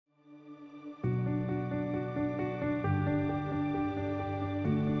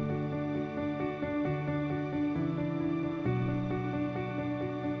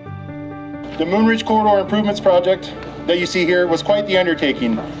The Moonridge Corridor Improvements Project that you see here was quite the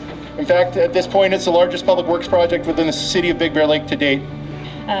undertaking. In fact, at this point, it's the largest public works project within the city of Big Bear Lake to date.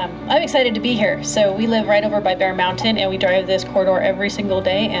 I'm excited to be here. So we live right over by Bear Mountain and we drive this corridor every single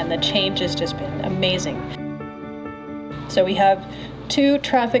day, and the change has just been amazing. So we have 2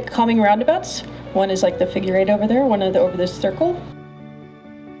 traffic calming roundabouts. One is like the figure 8 over there, one over this circle.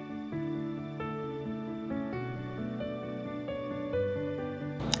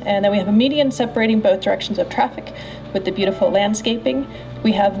 And then we have a median separating both directions of traffic with the beautiful landscaping.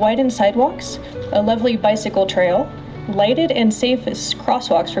 We have widened sidewalks, a lovely bicycle trail, lighted and safe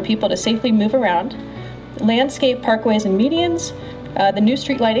crosswalks for people to safely move around, landscape parkways and medians, the new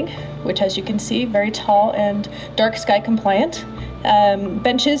street lighting, which as you can see, very tall and dark sky compliant.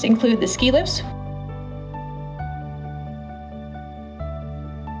 Benches include the ski lifts,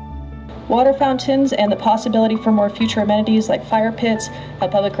 water fountains, and the possibility for more future amenities like fire pits, a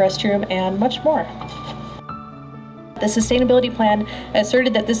public restroom, and much more. The sustainability plan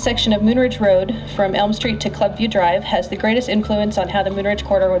asserted that this section of Moonridge Road from Elm Street to Clubview Drive has the greatest influence on how the Moonridge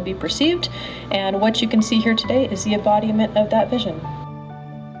corridor would be perceived, and what you can see here today is the embodiment of that vision.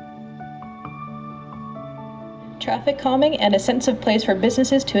 Traffic calming and a sense of place for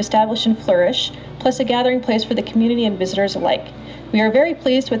businesses to establish and flourish, plus a gathering place for the community and visitors alike. We are very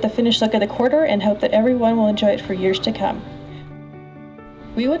pleased with the finished look of the corridor and hope that everyone will enjoy it for years to come.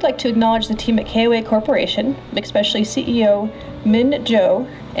 We would like to acknowledge the team at KOA Corporation, especially CEO Min Jo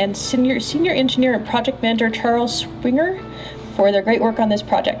and Senior Engineer and Project Manager Charles Swinger for their great work on this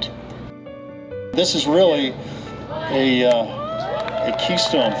project. This is really a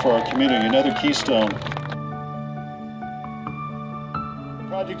keystone for our community, another keystone. A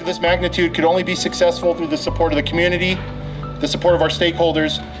project of this magnitude could only be successful through the support of the community, the support of our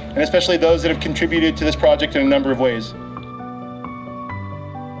stakeholders, and especially those that have contributed to this project in a number of ways.